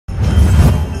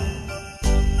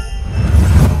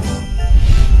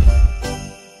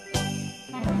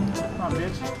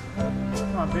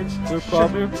There's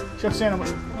problem. Chef Santa.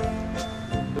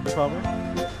 There's problem.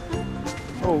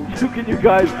 Oh, get you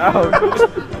guys out.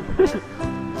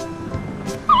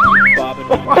 Bobbing.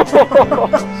 Oh,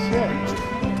 shit.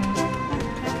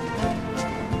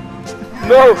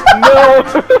 No, no.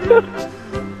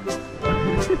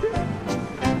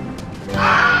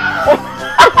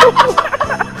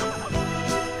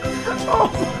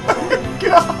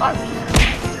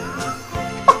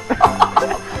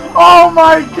 Oh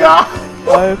my god! I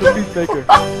am the peacemaker.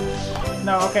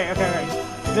 No, okay.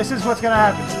 This is what's gonna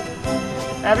happen.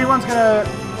 Everyone's gonna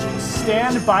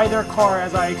stand by their car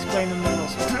as I explain the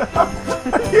rules. Are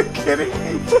you kidding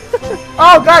me?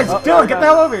 Oh, guys, Dylan, get the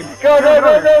hell over here. Go.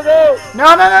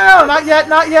 No, not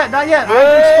yet. I have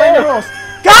to explain the rules.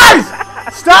 Guys,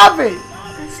 stop it.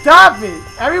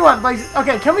 Everyone, like,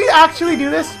 okay, can we actually do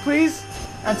this, please?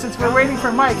 And since we're waiting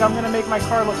for Mike, I'm gonna make my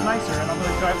car look nicer, and I'm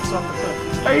gonna drive this off the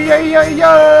cliff. Hey,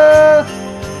 yo!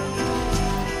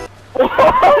 What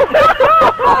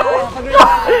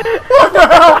the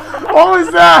hell? What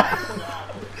was that?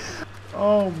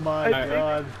 Oh my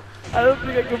god. I don't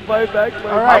think I can buy back my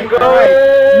Alright.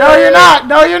 No,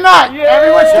 you're not! Yeah.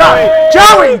 Everyone stop!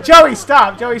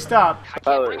 Joey, stop!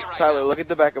 Tyler, look at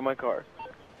the back of my car.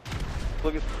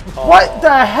 Look at... Oh. What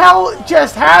the hell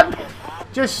just happened?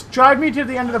 Just drive me to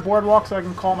the end of the boardwalk so I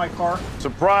can call my car.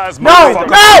 Surprise! No!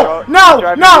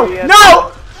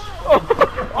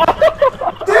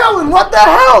 Dylan, what the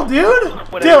hell, dude?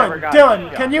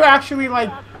 Dylan, can you actually,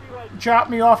 like, drop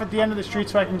me off at the end of the street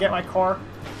so I can get my car?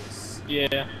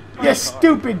 Yeah. You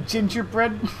stupid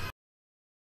gingerbread.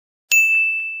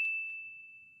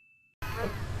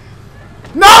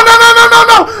 No!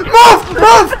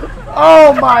 Move!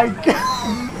 Oh my god.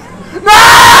 No!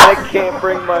 I can't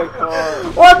bring my car.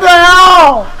 What the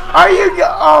hell? Are you?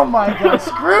 Oh my god!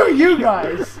 Screw you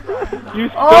guys! You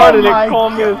started it,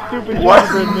 calling me a stupid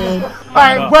gingerbread man. All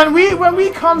right, when we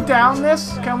come down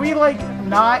this, can we like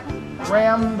not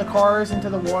ram the cars into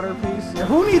the water, please? Yeah,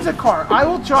 who needs a car? I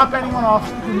will drop anyone off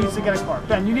who needs to get a car.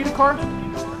 Ben, you need a car?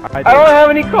 I don't have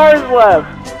any cars left.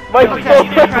 My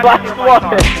last one.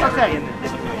 Okay.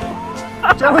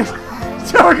 Joey,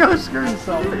 go screw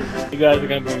yourself. You guys are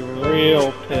gonna be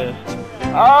real pissed.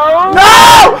 Oh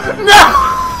no!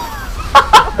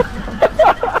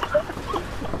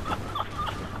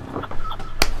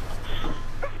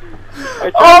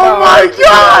 Oh my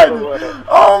god!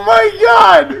 Oh my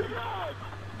god!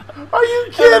 Are you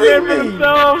kidding me?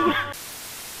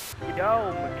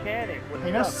 Yo, mechanic.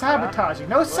 Hey, no sabotaging.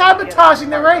 No sabotaging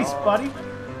the race, buddy.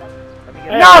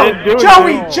 Hey, no!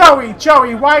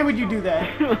 Joey, why would you do that?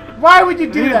 Why would you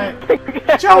do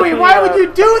that? Joey, why would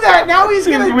you do that? Now he's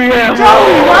gonna...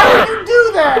 Joey, why would you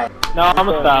do that? No, I'm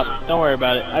gonna stop. Don't worry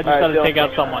about it. I just gotta take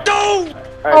out someone. No!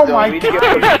 Oh my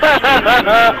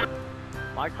god.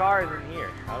 My car is in here.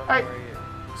 I don't know where he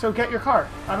is. So get your car.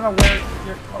 I don't know where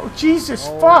your... Oh, Jesus,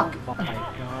 fuck! Oh my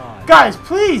god. Guys,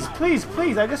 please.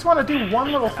 I just want to do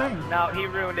one little thing. No, he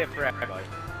ruined it for everybody.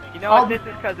 You know what? This is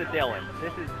because of Dylan.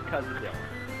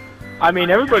 I mean,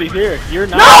 everybody's here. You're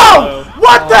not. No!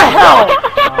 What the hell?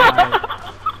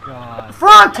 God.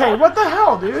 Fronte, what the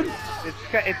hell, dude?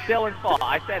 It's Dylan's fault.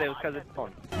 I said it was because it's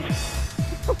Dylan.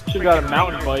 Should've got a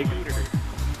mountain bike.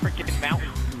 Freaking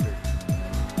mountain scooter.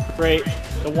 Great.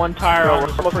 The one tire on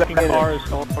the freaking car is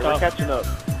going We're catching up.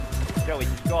 Joey,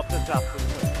 just go up this top.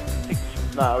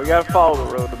 Nah, we gotta follow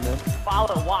the road, man.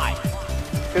 Follow why?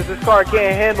 Because this car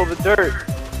can't handle the dirt.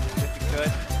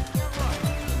 Good.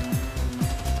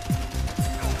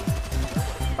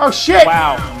 Oh shit!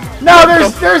 Wow. No,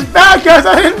 there's bad guys.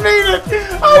 I didn't mean it.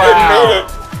 I didn't mean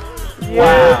it.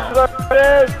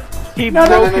 Wow. He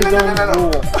broke his own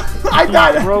rule. I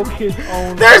got it. Broke his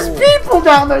own There's rule. people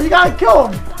down there. You gotta kill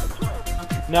them.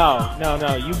 No.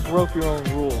 You broke your own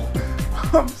rule.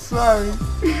 I'm sorry.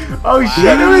 Oh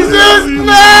shit! It was this. No!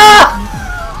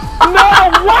 No!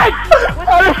 What?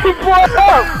 How did he blow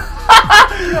up?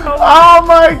 Oh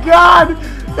my god!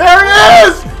 There it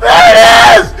is! There it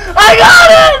is! I got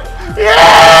it!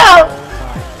 Yeah!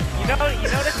 You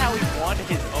notice how he won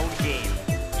his own game?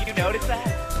 You notice that?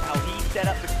 How he set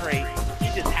up the crate. He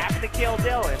just happened to kill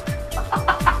Dylan.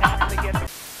 Happened to get the...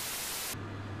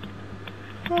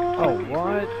 Oh,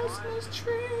 what?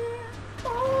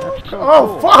 That's so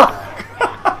Oh, cool. fuck! I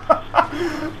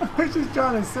was just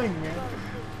trying to sing, man.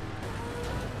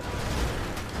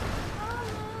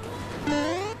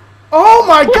 Oh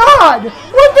my god!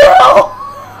 What the hell?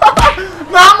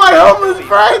 Not my homeless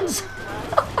friends!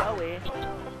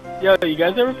 Yo, you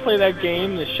guys ever play that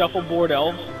game, the Shuffleboard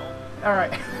Elves?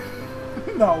 Alright.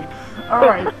 No.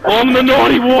 Alright. I'm the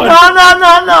naughty one!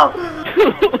 No!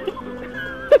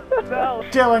 no.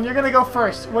 Dylan, you're gonna go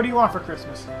first. What do you want for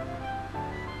Christmas?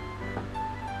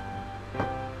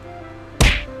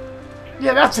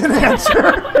 Yeah, that's an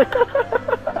answer.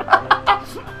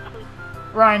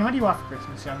 Ryan, what do you want for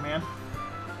Christmas, young man?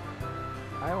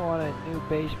 I want a new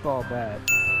baseball bat.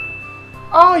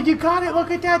 Oh, you got it!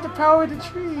 Look at that, the power of the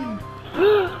tree.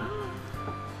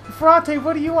 Ferrante,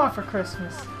 what do you want for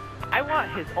Christmas? I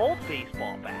want his old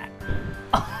baseball bat.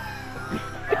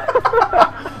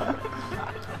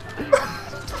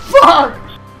 Fuck!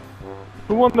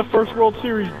 Who won the first World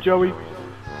Series, Joey?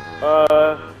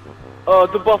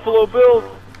 The Buffalo Bills.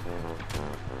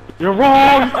 You're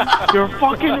wrong! You're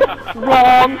fucking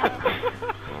wrong!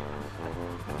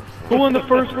 Who won the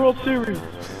first World Series?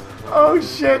 Oh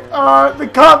shit, the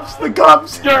Cubs, the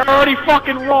Cubs! You're already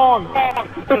fucking wrong!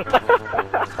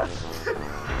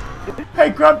 Hey,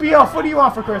 Grumpy Elf, what do you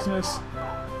want for Christmas?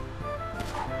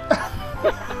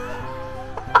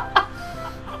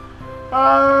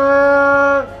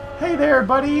 Hey there,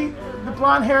 buddy. The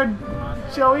blonde-haired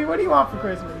Joey, what do you want for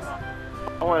Christmas?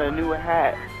 I want a new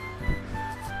hat.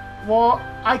 Well,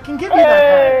 I can give you that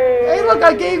hat. Hey, look,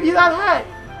 I gave you that hat.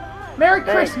 Merry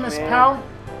Thanks, Christmas, man. pal.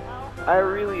 I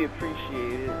really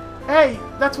appreciate it. Hey,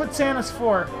 that's what Santa's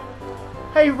for.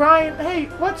 Hey, Ryan, hey,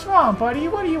 what's wrong, buddy?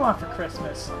 What do you want for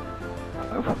Christmas?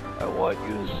 I want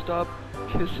you to stop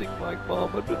kissing my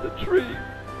mom under the tree.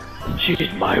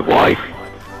 She's my wife.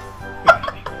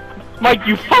 Mike,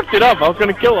 you fucked it up. I was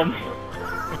gonna kill him.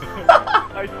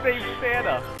 I saved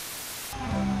Santa.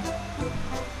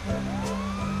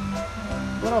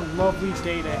 What a lovely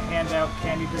day to hand out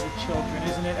candy to the children,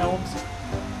 isn't it, elves?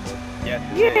 Yes.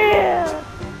 Yeah.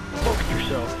 Focus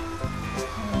yourself.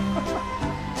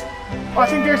 Oh, I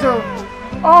think there's a...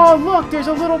 Oh, look, there's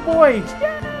a little boy.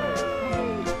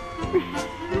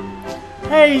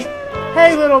 Hey,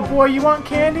 hey, little boy, you want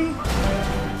candy?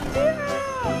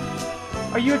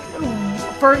 Are you...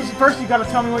 First you gotta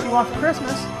tell me what you want for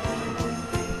Christmas.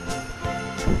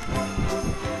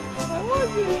 I want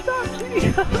you to stop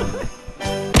cheating.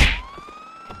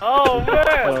 Oh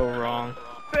man! So wrong.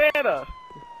 Santa!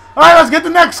 Alright, let's get the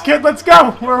next kid, let's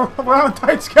go! We're on a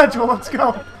tight schedule, let's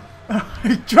go!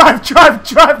 Drive, drive,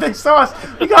 drive, they saw us!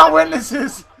 We got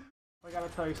witnesses! I gotta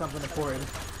tell you something important.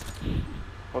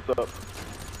 What's up?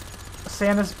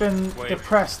 Santa's been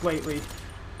depressed lately.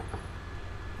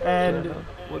 And Santa,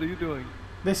 what are you doing?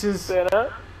 this is...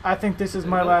 Santa? I think this is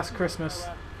my last Christmas.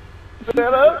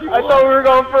 Santa? I thought we were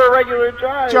going for a regular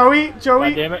drive. Joey,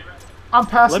 God damn it. I'm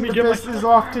passing me the get my- business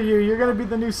off to you. You're gonna be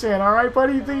the new Santa, alright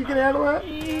buddy? You think you can handle that? I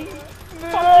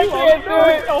can't do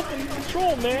it.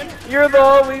 Self-control, man. You're the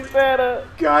only Santa.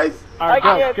 Guys, I I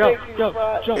can't take your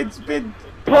spot. it's been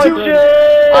Punch too...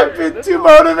 it. I've been too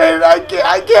motivated. I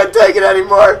can't take it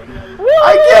anymore.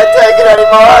 I can't take it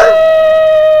anymore.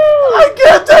 I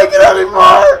can't take it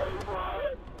anymore.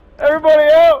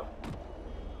 Everybody out.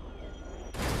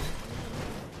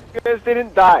 You guys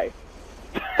didn't die.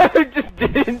 Just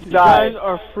didn't die. You guys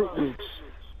are Fruit Loops.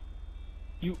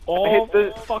 You all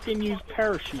fucking use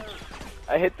parachutes.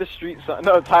 I hit the street sign.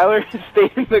 No, Tyler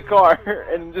stayed in the car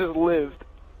and just lived.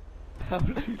 How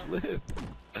did he live?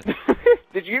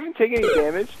 Did you even take any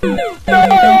damage?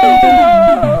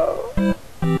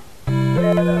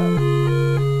 No!